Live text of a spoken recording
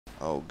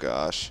Oh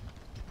gosh.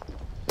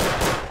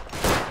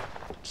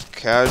 Just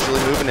casually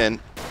moving in.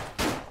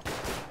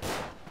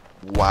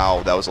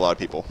 Wow, that was a lot of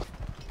people.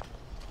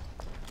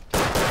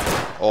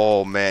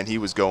 Oh man, he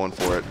was going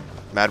for it.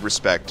 Mad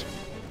respect.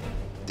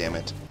 Damn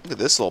it. Look at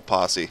this little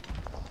posse.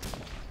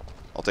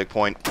 I'll take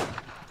point.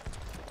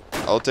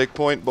 I'll take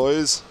point,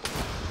 boys.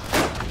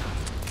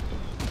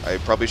 I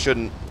probably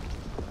shouldn't.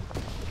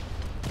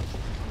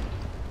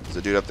 There's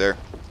a dude up there.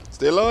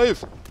 Stay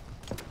alive!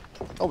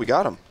 Oh, we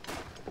got him.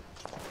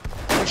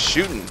 He's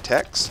shooting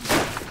Tex.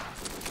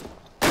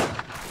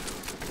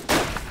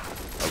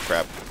 Oh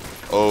crap.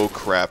 Oh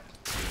crap.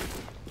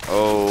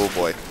 Oh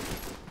boy.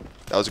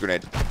 That was a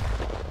grenade.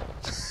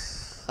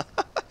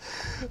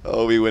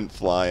 Oh, we went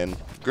flying.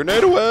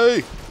 Grenade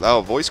away!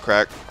 Oh, voice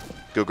crack.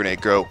 Go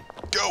grenade, go.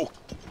 Go!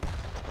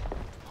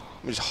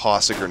 Let me just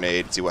hoss a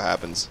grenade and see what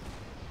happens.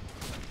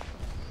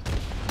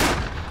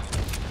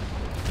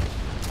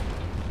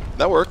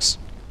 That works.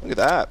 Look at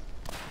that.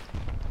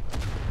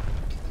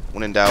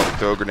 When in doubt,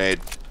 throw a grenade.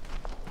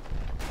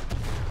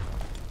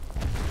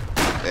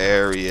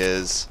 There he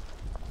is.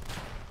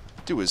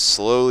 Dude was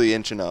slowly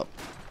inching up.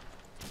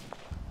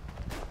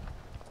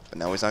 But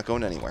now he's not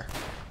going anywhere.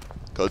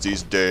 Because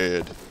he's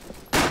dead.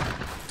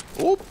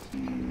 Oop.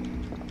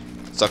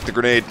 Suck the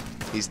grenade.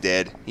 He's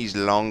dead. He's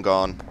long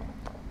gone.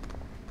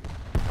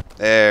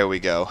 There we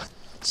go.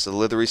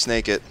 Slithery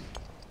snake it.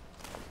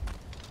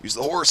 Use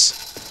the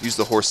horse. Use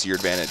the horse to your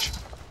advantage.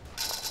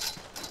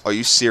 Are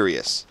you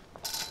serious?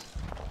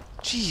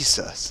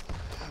 Jesus.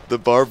 The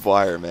barbed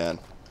wire, man.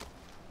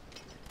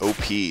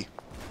 OP. There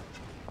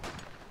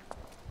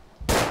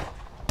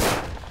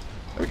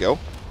we go.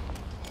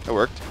 That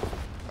worked.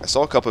 I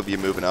saw a couple of you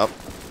moving up.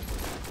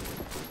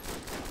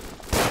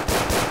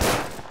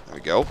 There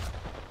we go.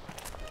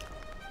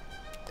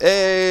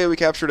 Hey, we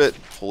captured it.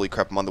 Holy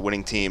crap, I'm on the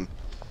winning team.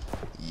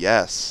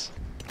 Yes.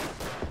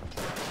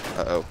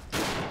 Uh-oh.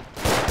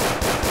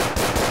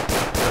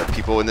 There are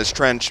people in this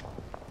trench.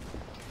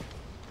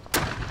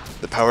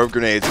 The power of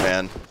grenades,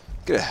 man.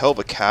 Get a hell of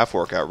a calf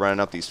workout running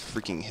up these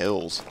freaking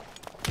hills.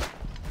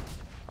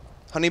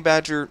 Honey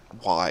Badger,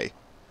 why?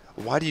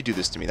 Why do you do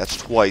this to me? That's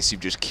twice.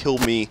 You've just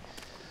killed me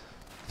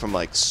from,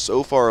 like,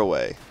 so far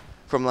away.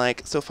 From,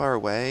 like, so far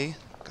away?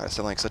 God, I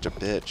sound like such a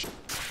bitch.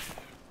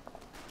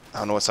 I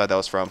don't know what side that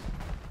was from.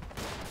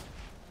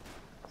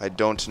 I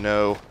don't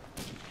know.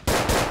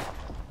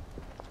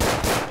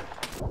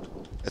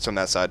 It's from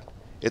that side.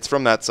 It's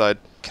from that side.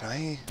 Can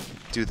I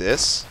do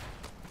this?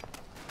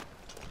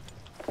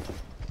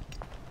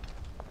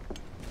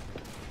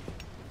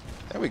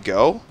 There we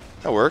go.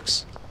 That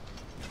works.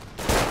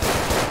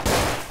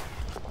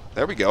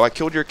 There we go. I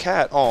killed your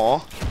cat.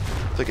 Aw.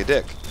 It's like a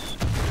dick.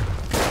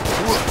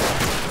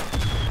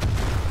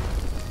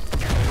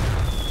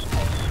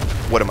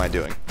 What am I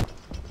doing?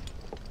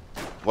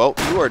 Well,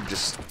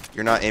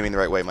 you're not aiming the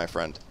right way, my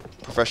friend.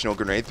 Professional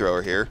grenade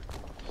thrower here.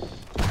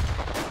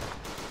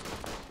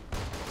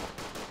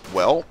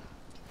 Well,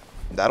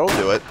 that'll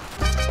do it.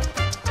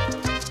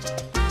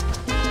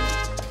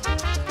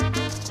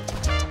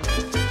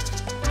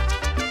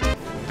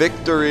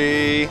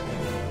 Victory!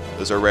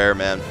 Those are rare,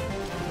 man.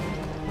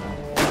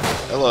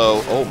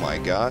 Hello. Oh my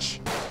gosh.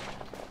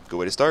 Good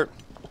way to start.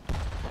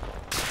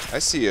 I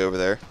see you over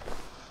there.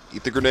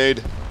 Eat the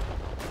grenade.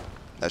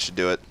 That should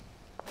do it.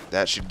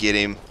 That should get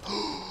him.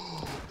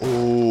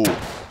 Oh.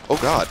 Oh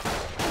god.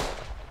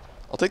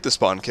 I'll take the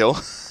spawn kill.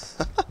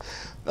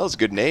 That was a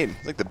good nade.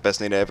 It's like the best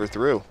nade I ever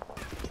threw.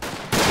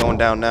 He's going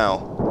down now.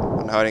 I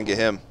don't know how I didn't get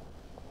him.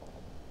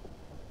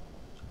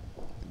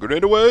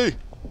 Grenade away!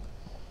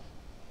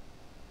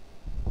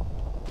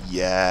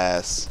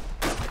 Yes.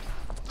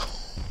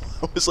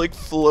 I was like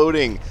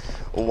floating.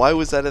 Why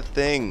was that a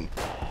thing?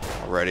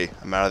 Alrighty,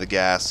 I'm out of the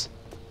gas.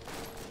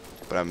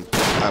 But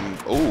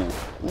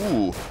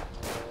ooh.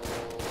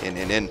 In.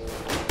 No!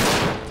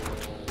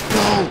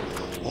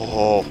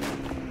 Oh.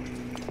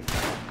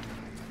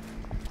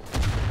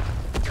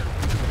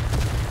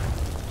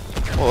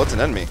 Oh, that's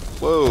an enemy.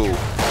 Whoa.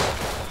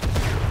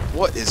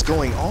 What is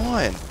going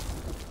on?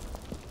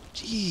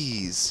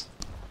 Jeez.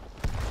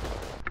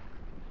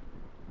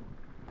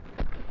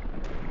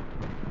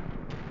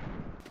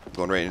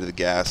 Going right into the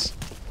gas.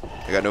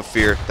 I got no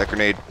fear. That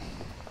grenade.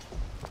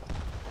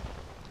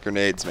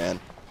 Grenades, man.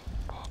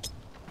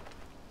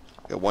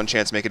 Got one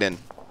chance to make it in.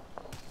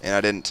 And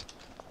I didn't.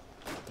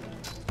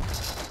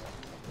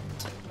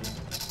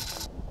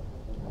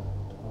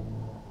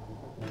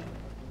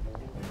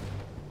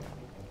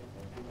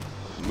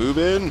 Move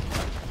in.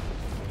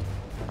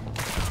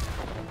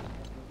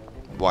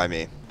 Why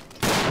me?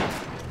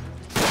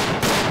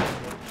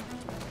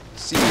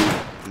 See you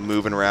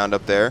moving around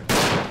up there.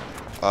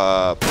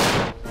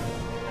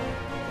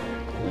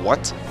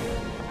 What?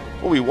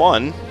 Well, we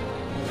won.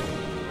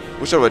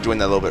 Wish I would have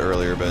joined that a little bit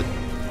earlier, but...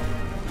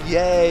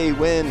 Yay,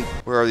 win!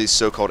 Where are these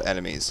so-called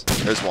enemies?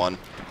 There's one.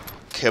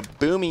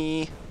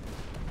 Kaboomy!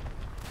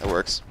 That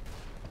works.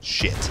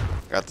 Shit.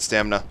 Got the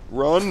stamina.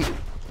 Run!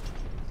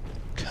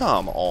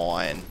 Come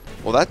on.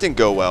 Well, that didn't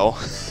go well.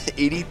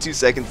 82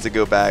 seconds to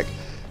go back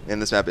Man,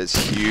 this map is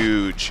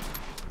huge.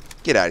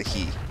 Get out of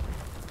here.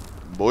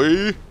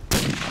 Boy.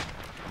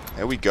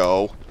 There we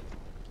go.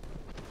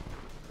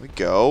 There we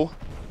go.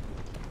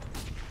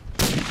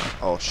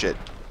 Oh, shit.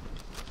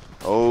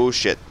 Oh,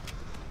 shit.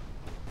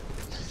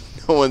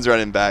 No one's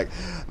running back.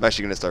 I'm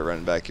actually going to start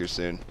running back here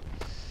soon.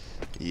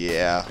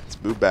 Yeah,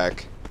 let's move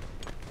back.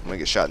 I'm going to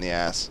get shot in the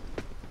ass.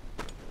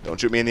 Don't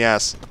shoot me in the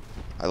ass.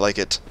 I like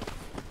it.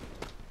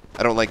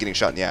 I don't like getting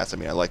shot in the ass. I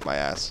mean, I like my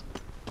ass.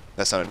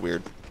 That sounded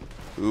weird.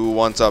 Who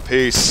wants a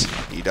piece?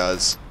 He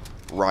does.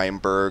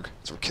 Reinberg.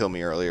 That's what killed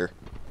me earlier.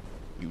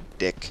 You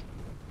dick.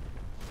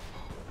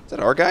 Is that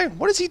our guy?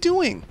 What is he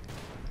doing?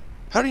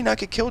 How did he not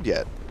get killed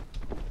yet?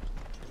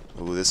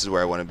 Ooh, this is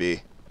where I want to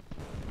be.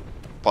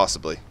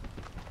 Possibly.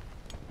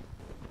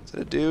 Is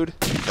that a dude?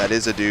 That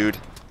is a dude.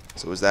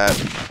 So is that.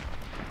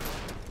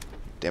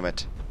 Damn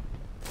it.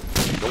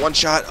 The one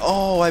shot.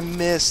 Oh, I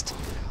missed.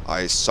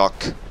 I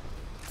suck.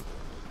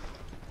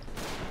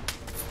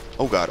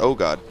 Oh god, oh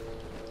god.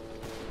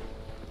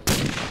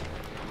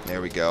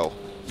 There we go.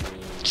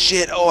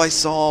 Shit, oh, I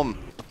saw him.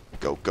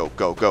 Go, go,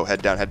 go, go.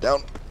 Head down, head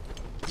down.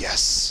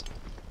 Yes.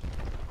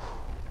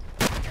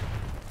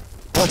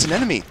 Oh, it's an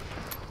enemy.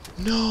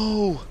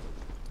 No.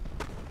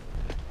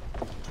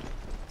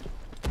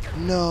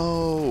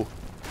 No.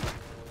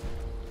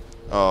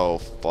 Oh,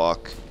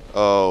 fuck.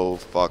 Oh,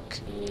 fuck.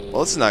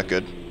 Well, this is not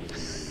good.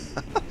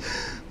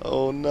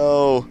 Oh,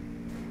 no.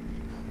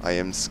 I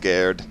am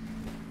scared.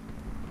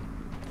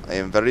 I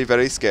am very,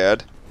 very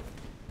scared.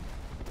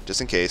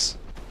 Just in case.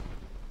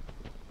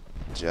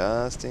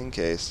 Just in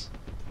case.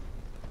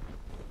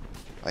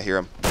 I hear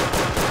him.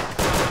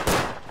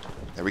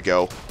 There we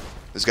go.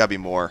 There's gotta be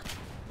more.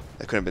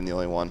 That couldn't have been the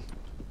only one.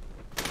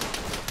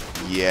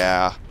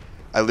 Yeah.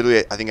 I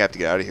think I have to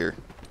get out of here.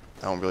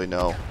 I don't really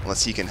know.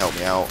 Unless he can help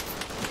me out.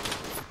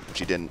 Which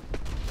he didn't.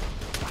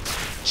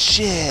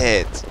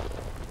 Shit!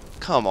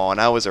 Come on,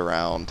 I was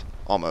around.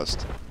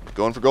 Almost.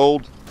 Going for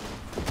gold.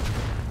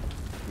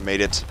 Made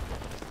it.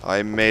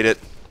 I made it.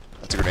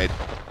 That's a grenade.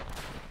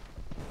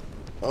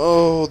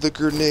 Oh, the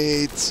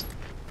grenades.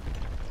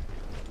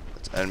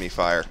 That's enemy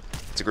fire.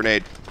 It's a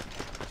grenade.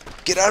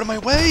 Get out of my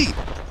way!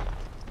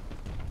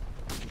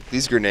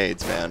 These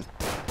grenades, man.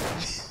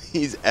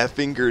 These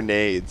effing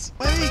grenades.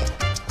 Wait!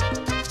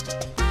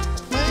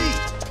 Wait!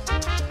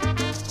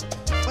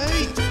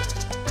 Wait!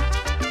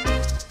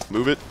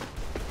 Move it.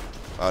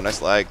 Oh,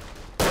 nice lag.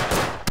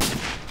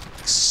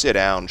 Sit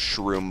down,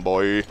 shroom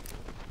boy.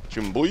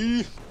 Shroom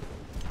boy.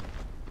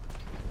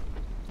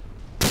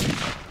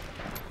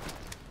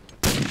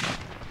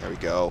 There we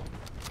go.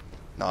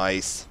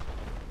 Nice.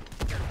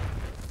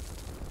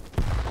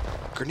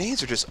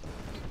 Grenades are just...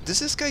 Does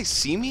this guy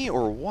see me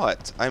or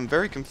what? I'm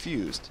very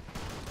confused.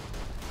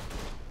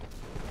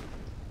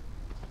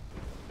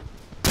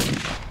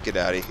 Get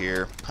out of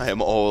here. I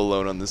am all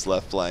alone on this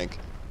left flank.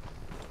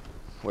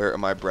 Where are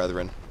my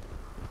brethren?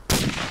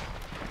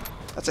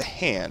 That's a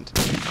hand.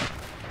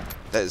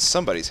 That is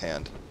somebody's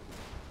hand.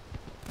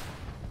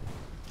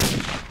 I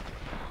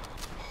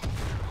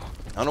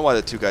don't know why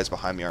the two guys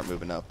behind me aren't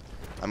moving up.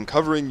 I'm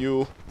covering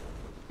you.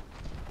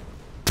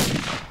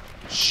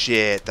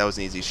 Shit, that was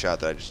an easy shot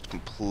that I just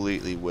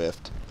completely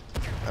whiffed.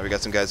 Alright, we got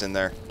some guys in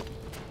there.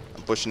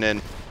 I'm pushing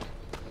in.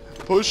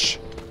 Push!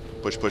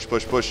 Push, push,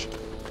 push, push.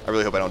 I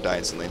really hope I don't die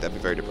instantly. That'd be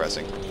very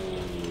depressing.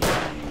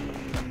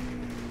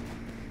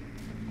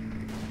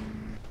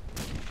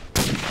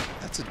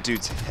 That's a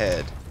dude's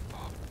head.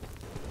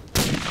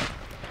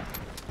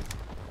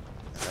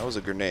 That was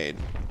a grenade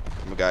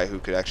from a guy who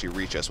could actually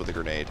reach us with a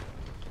grenade.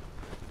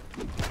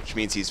 Which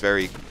means he's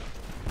very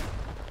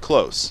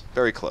close.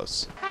 Very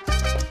close.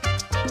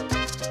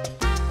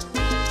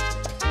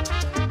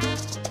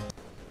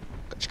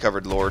 Got you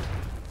covered, Lord.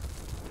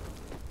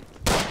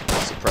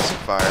 Suppressing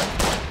fire.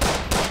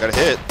 Got a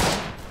hit.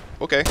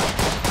 Okay.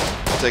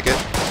 I'll take it.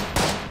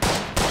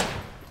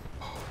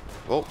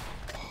 Well,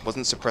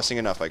 wasn't suppressing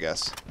enough, I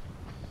guess.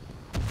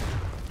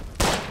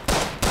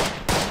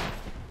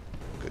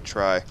 Good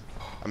try.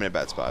 I'm in a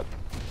bad spot.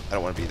 I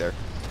don't want to be there.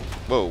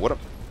 Whoa, what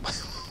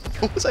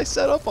what was I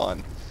set up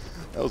on?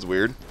 That was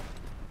weird.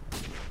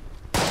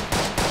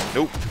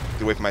 Nope.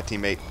 Get away from my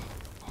teammate.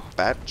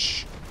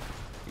 Batch.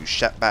 You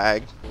shat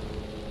bag.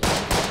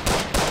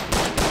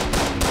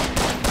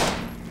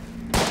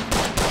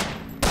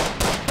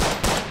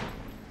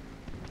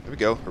 There we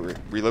go.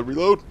 Reload,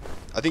 reload.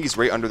 I think he's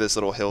right under this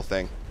little hill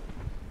thing.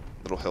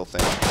 Little hill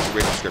thing.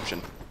 Great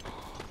description.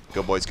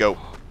 Go, boys, go.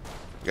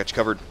 We got you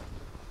covered.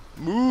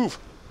 Move.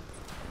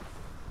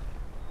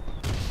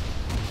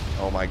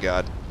 Oh my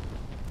god.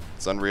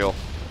 It's unreal.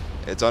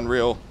 It's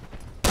unreal.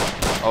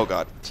 Oh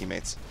god,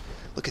 teammates.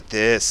 Look at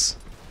this.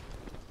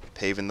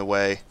 Paving the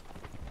way.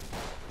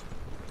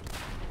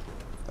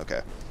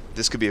 Okay.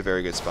 This could be a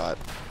very good spot.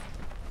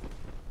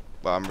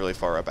 Wow, I'm really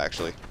far up,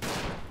 actually.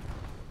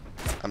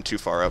 I'm too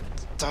far up.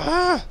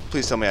 Ah!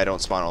 Please tell me I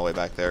don't spawn all the way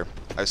back there.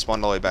 I've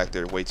spawned all the way back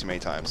there way too many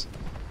times.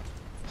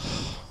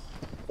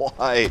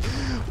 Why?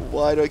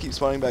 Why do I keep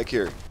spawning back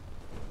here?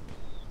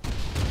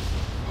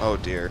 Oh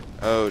dear.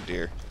 Oh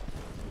dear.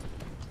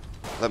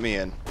 Let me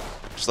in.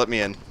 Just let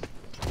me in.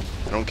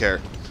 I don't care.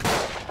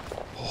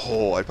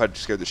 Oh, I probably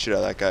scared the shit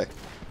out of that guy.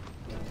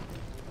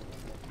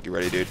 Get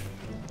ready, dude.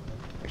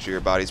 Make sure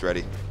your body's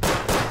ready.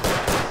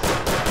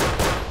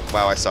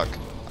 Wow, I suck.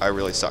 I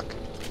really suck.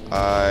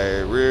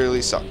 I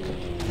really suck.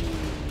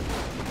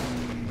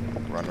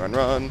 Run, run,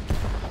 run.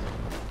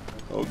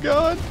 Oh,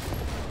 God.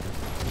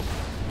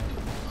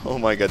 Oh,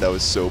 my God, that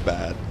was so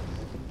bad.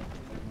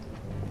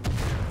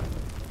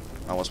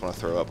 I almost want to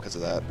throw up because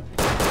of that.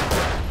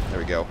 There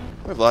we go.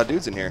 We have a lot of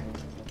dudes in here.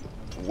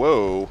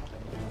 Whoa.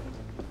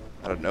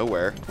 Out of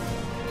nowhere.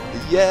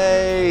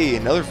 Yay!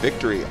 Another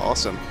victory.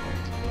 Awesome.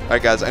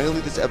 Alright guys, I'm going to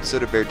leave this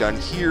episode of Verdun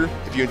here.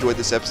 If you enjoyed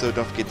this episode,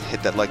 don't forget to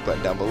hit that like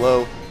button down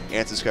below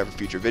and subscribe for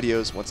future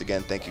videos. Once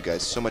again, thank you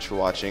guys so much for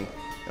watching,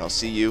 and I'll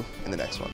see you in the next one.